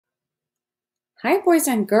Hi, boys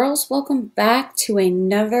and girls. Welcome back to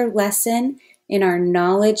another lesson in our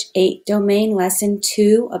Knowledge 8 domain, lesson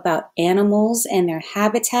 2 about animals and their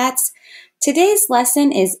habitats. Today's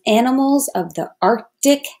lesson is animals of the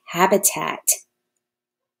Arctic habitat.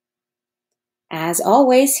 As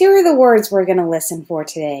always, here are the words we're going to listen for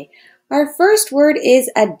today. Our first word is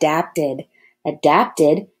adapted.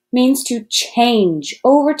 Adapted means to change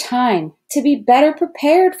over time, to be better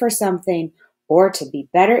prepared for something, or to be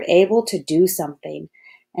better able to do something.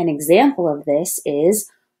 An example of this is,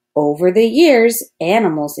 over the years,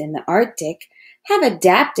 animals in the Arctic have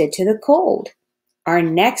adapted to the cold. Our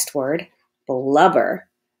next word, blubber.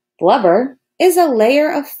 Blubber is a layer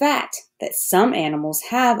of fat that some animals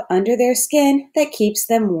have under their skin that keeps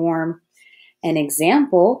them warm. An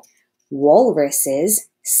example, walruses,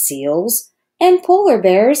 seals, and polar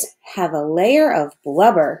bears have a layer of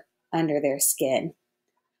blubber under their skin.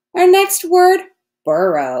 Our next word,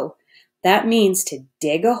 burrow. That means to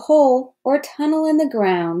dig a hole or tunnel in the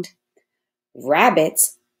ground.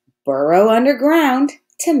 Rabbits burrow underground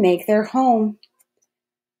to make their home.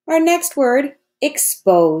 Our next word,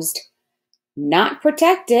 exposed. Not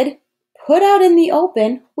protected, put out in the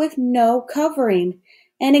open with no covering.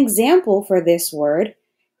 An example for this word,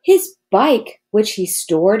 his bike, which he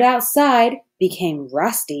stored outside, became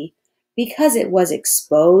rusty because it was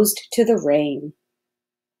exposed to the rain.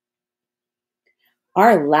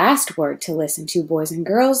 Our last word to listen to, boys and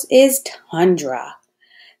girls, is tundra.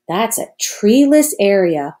 That's a treeless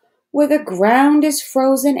area where the ground is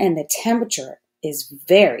frozen and the temperature is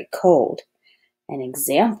very cold. An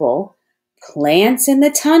example, plants in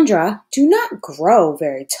the tundra do not grow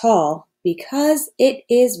very tall because it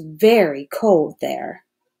is very cold there.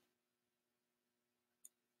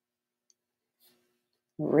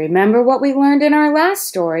 Remember what we learned in our last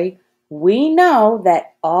story? We know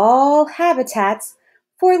that all habitats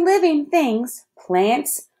for living things,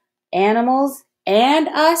 plants, animals, and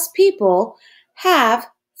us people, have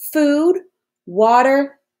food,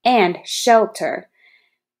 water, and shelter.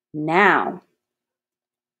 Now,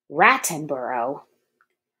 Rattenborough,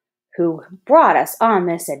 who brought us on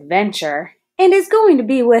this adventure and is going to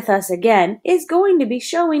be with us again, is going to be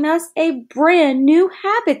showing us a brand new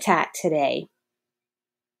habitat today.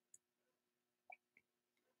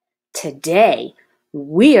 Today,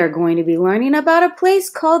 we are going to be learning about a place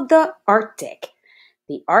called the Arctic.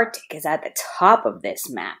 The Arctic is at the top of this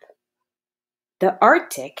map. The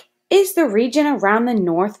Arctic is the region around the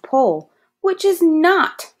North Pole, which is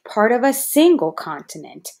not part of a single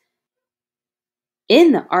continent.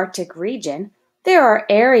 In the Arctic region, there are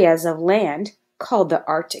areas of land called the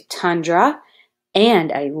Arctic tundra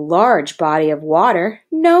and a large body of water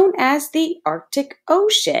known as the Arctic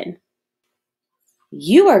Ocean.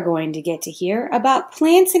 You are going to get to hear about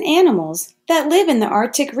plants and animals that live in the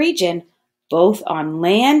Arctic region, both on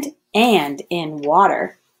land and in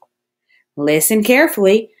water. Listen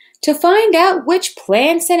carefully to find out which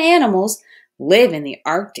plants and animals live in the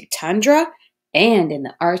Arctic tundra and in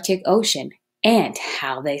the Arctic Ocean and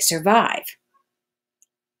how they survive.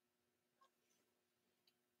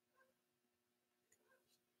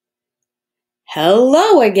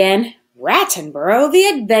 Hello again, Rattenborough the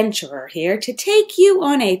Adventurer here to take you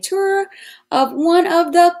on a tour of one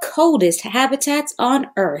of the coldest habitats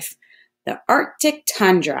on Earth, the Arctic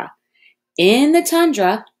tundra. In the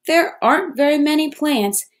tundra, there aren't very many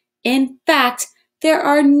plants. In fact, there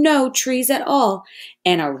are no trees at all,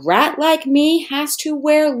 and a rat like me has to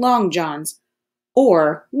wear long johns,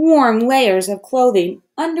 or warm layers of clothing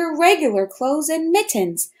under regular clothes and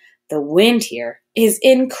mittens. The wind here is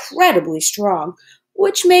incredibly strong,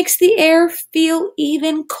 which makes the air feel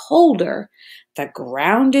even colder. The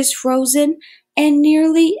ground is frozen, and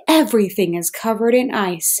nearly everything is covered in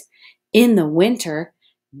ice. In the winter,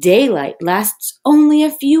 daylight lasts only a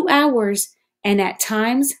few hours, and at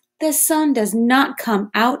times the sun does not come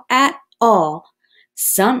out at all.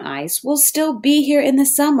 Some ice will still be here in the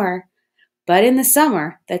summer, but in the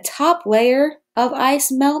summer, the top layer of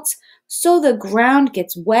ice melts, so the ground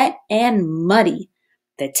gets wet and muddy.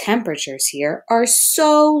 The temperatures here are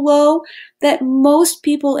so low that most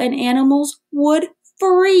people and animals would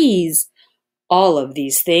freeze. All of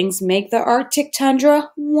these things make the Arctic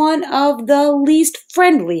tundra one of the least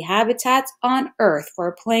friendly habitats on Earth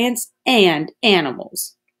for plants and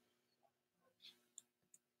animals.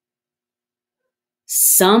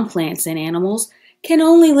 Some plants and animals can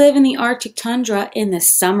only live in the Arctic tundra in the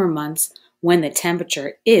summer months when the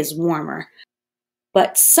temperature is warmer,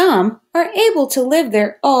 but some are able to live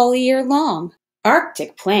there all year long.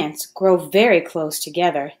 Arctic plants grow very close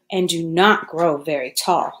together and do not grow very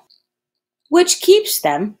tall, which keeps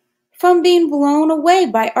them from being blown away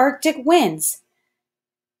by Arctic winds.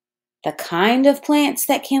 The kind of plants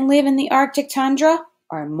that can live in the Arctic tundra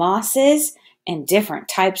are mosses and different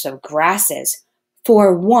types of grasses.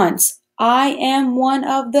 For once, I am one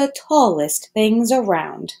of the tallest things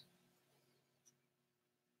around.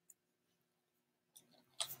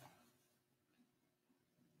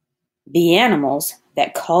 The animals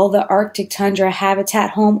that call the Arctic tundra habitat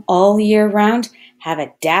home all year round have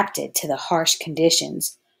adapted to the harsh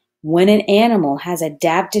conditions. When an animal has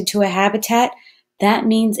adapted to a habitat, that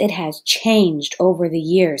means it has changed over the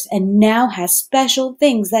years and now has special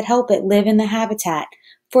things that help it live in the habitat.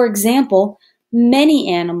 For example,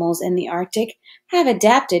 many animals in the Arctic have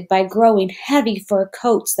adapted by growing heavy fur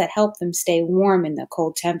coats that help them stay warm in the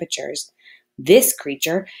cold temperatures. This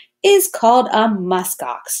creature is called a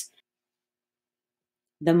muskox.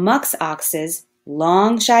 The musk ox's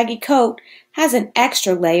long, shaggy coat has an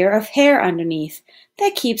extra layer of hair underneath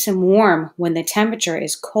that keeps him warm when the temperature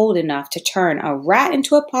is cold enough to turn a rat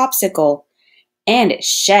into a popsicle, and it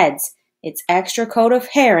sheds its extra coat of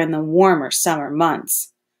hair in the warmer summer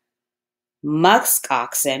months. Musk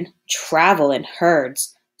oxen travel in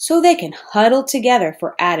herds so they can huddle together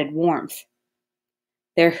for added warmth.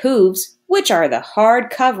 Their hooves, which are the hard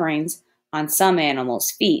coverings on some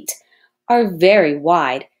animals' feet, are very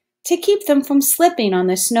wide to keep them from slipping on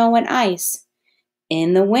the snow and ice.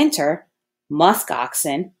 In the winter, musk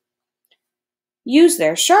oxen use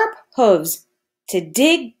their sharp hooves to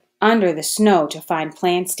dig under the snow to find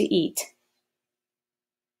plants to eat.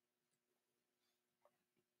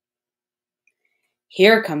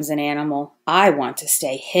 Here comes an animal I want to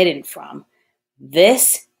stay hidden from.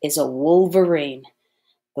 This is a wolverine.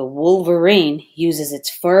 The wolverine uses its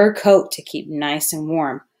fur coat to keep nice and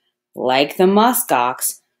warm. Like the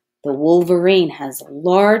muskox, the wolverine has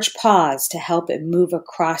large paws to help it move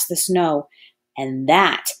across the snow, and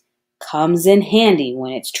that comes in handy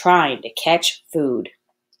when it's trying to catch food.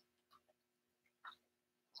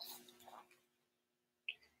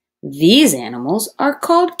 These animals are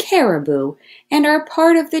called caribou and are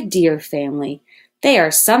part of the deer family. They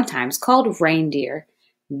are sometimes called reindeer.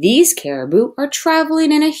 These caribou are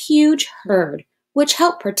traveling in a huge herd, which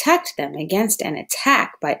help protect them against an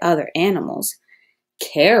attack by other animals.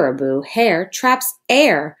 Caribou hair traps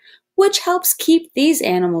air, which helps keep these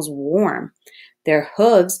animals warm. Their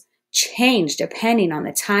hooves change depending on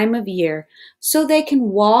the time of year, so they can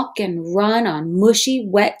walk and run on mushy,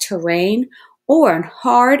 wet terrain or on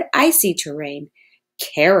hard, icy terrain.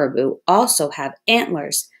 Caribou also have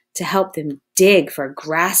antlers to help them dig for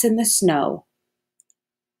grass in the snow.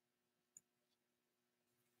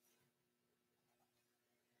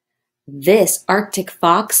 This Arctic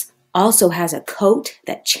fox also has a coat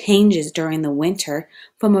that changes during the winter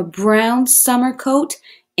from a brown summer coat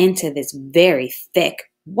into this very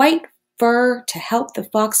thick white fur to help the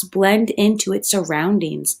fox blend into its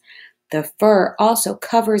surroundings. The fur also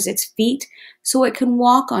covers its feet so it can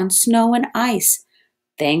walk on snow and ice.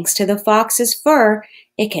 Thanks to the fox's fur,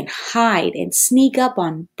 it can hide and sneak up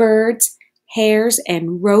on birds, hares,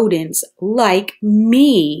 and rodents like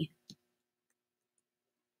me.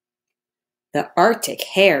 The Arctic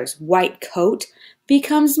hare's white coat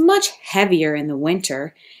becomes much heavier in the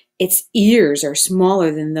winter. Its ears are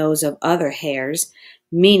smaller than those of other hares,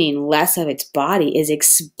 meaning less of its body is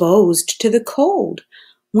exposed to the cold.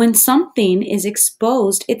 When something is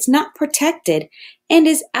exposed, it's not protected and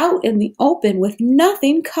is out in the open with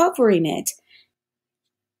nothing covering it.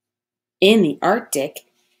 In the Arctic,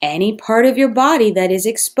 any part of your body that is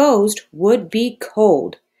exposed would be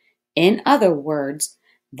cold. In other words,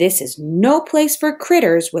 this is no place for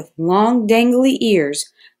critters with long dangly ears,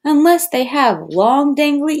 unless they have long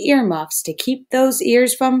dangly earmuffs to keep those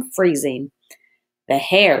ears from freezing. The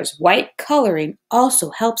hare's white coloring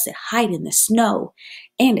also helps it hide in the snow,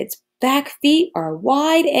 and its back feet are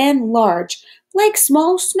wide and large, like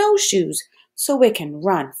small snowshoes, so it can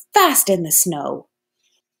run fast in the snow.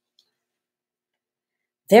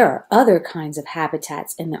 There are other kinds of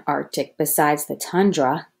habitats in the Arctic besides the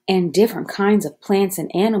tundra, and different kinds of plants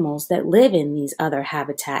and animals that live in these other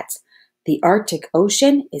habitats. The Arctic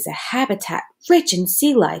Ocean is a habitat rich in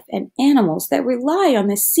sea life and animals that rely on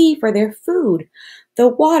the sea for their food. The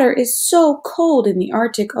water is so cold in the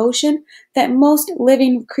Arctic Ocean that most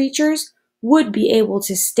living creatures would be able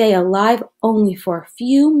to stay alive only for a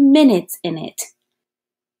few minutes in it.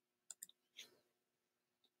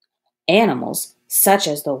 Animals, such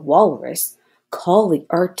as the walrus, call the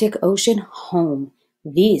Arctic Ocean home.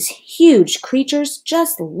 These huge creatures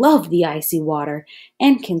just love the icy water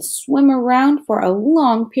and can swim around for a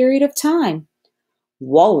long period of time.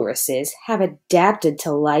 Walruses have adapted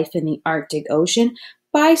to life in the Arctic Ocean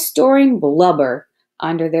by storing blubber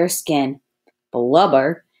under their skin.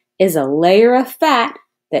 Blubber is a layer of fat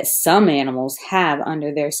that some animals have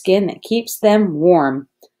under their skin that keeps them warm.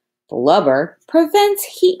 Blubber prevents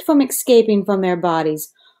heat from escaping from their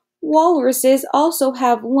bodies. Walruses also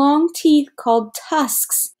have long teeth called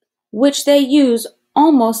tusks, which they use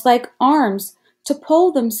almost like arms to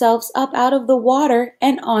pull themselves up out of the water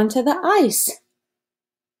and onto the ice.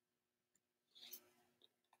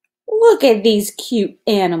 Look at these cute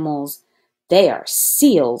animals. They are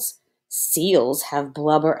seals. Seals have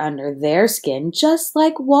blubber under their skin just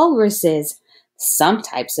like walruses. Some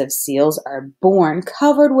types of seals are born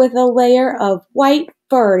covered with a layer of white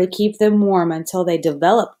fur to keep them warm until they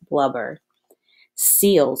develop blubber.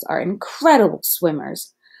 Seals are incredible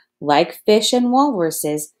swimmers. Like fish and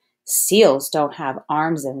walruses, seals don't have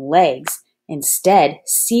arms and legs. Instead,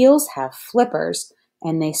 seals have flippers,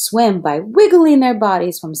 and they swim by wiggling their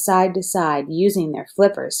bodies from side to side using their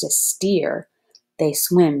flippers to steer. They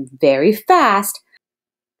swim very fast,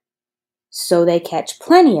 so they catch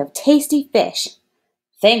plenty of tasty fish.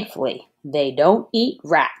 Thankfully, they don't eat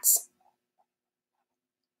rats.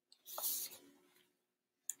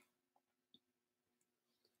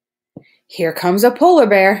 Here comes a polar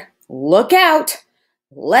bear. Look out!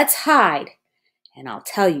 Let's hide, and I'll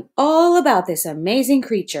tell you all about this amazing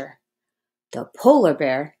creature. The polar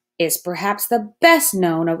bear is perhaps the best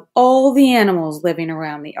known of all the animals living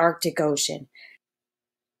around the Arctic Ocean.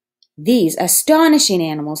 These astonishing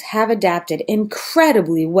animals have adapted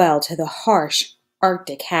incredibly well to the harsh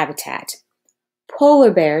Arctic habitat.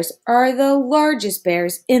 Polar bears are the largest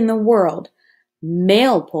bears in the world.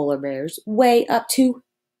 Male polar bears weigh up to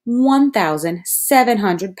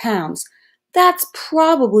 1,700 pounds. That's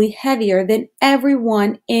probably heavier than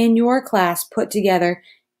everyone in your class put together,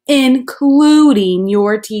 including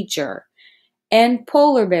your teacher. And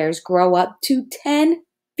polar bears grow up to 10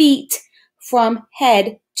 feet from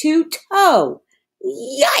head to toe.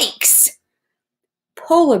 Yikes!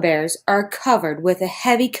 Polar bears are covered with a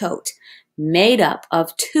heavy coat made up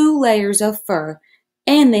of 2 layers of fur,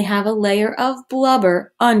 and they have a layer of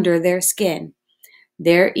blubber under their skin.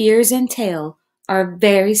 Their ears and tail are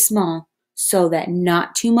very small, so that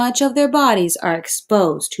not too much of their bodies are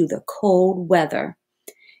exposed to the cold weather.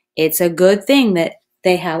 It's a good thing that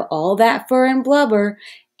they have all that fur and blubber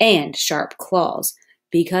and sharp claws,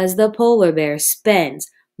 because the polar bear spends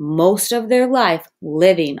most of their life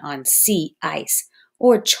living on sea ice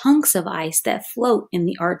or chunks of ice that float in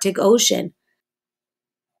the Arctic Ocean.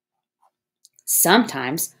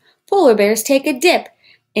 Sometimes polar bears take a dip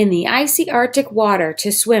in the icy Arctic water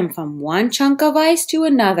to swim from one chunk of ice to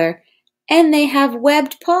another, and they have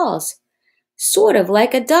webbed paws, sort of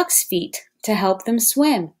like a duck's feet, to help them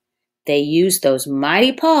swim. They use those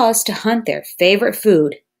mighty paws to hunt their favorite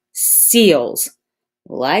food, seals.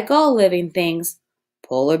 Like all living things,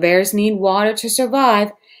 polar bears need water to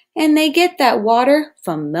survive, and they get that water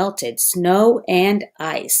from melted snow and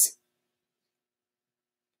ice.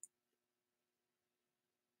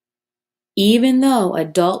 Even though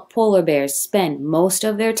adult polar bears spend most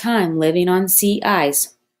of their time living on sea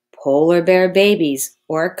ice, polar bear babies,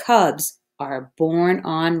 or cubs, are born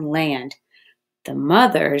on land. The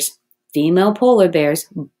mothers, female polar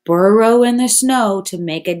bears, burrow in the snow to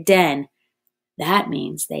make a den. That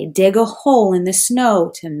means they dig a hole in the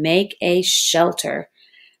snow to make a shelter.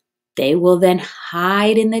 They will then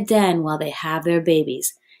hide in the den while they have their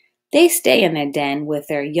babies. They stay in their den with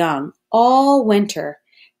their young all winter,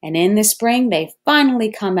 and in the spring they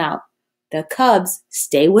finally come out. The cubs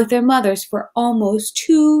stay with their mothers for almost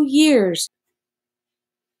 2 years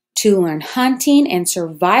to learn hunting and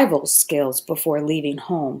survival skills before leaving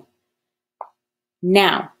home.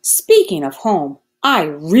 Now, speaking of home, I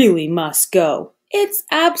really must go. It's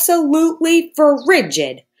absolutely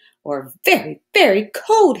frigid, or very, very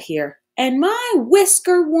cold here, and my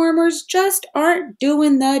whisker warmers just aren't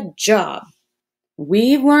doing the job.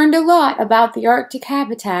 We've learned a lot about the Arctic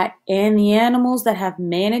habitat and the animals that have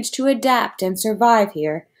managed to adapt and survive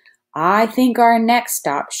here. I think our next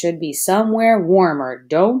stop should be somewhere warmer,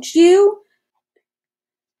 don't you?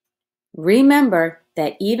 Remember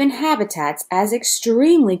that even habitats as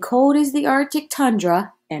extremely cold as the Arctic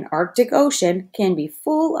tundra and Arctic Ocean can be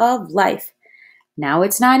full of life. Now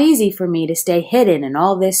it's not easy for me to stay hidden in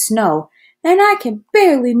all this snow, and I can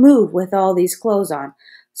barely move with all these clothes on,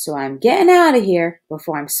 so I'm getting out of here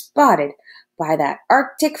before I'm spotted by that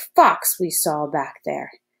Arctic fox we saw back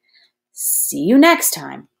there. See you next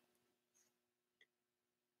time.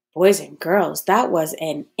 Boys and girls, that was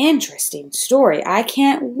an interesting story. I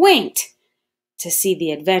can't wait to see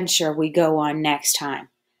the adventure we go on next time.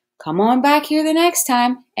 Come on back here the next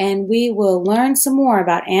time, and we will learn some more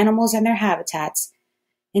about animals and their habitats.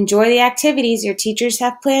 Enjoy the activities your teachers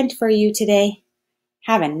have planned for you today.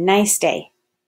 Have a nice day.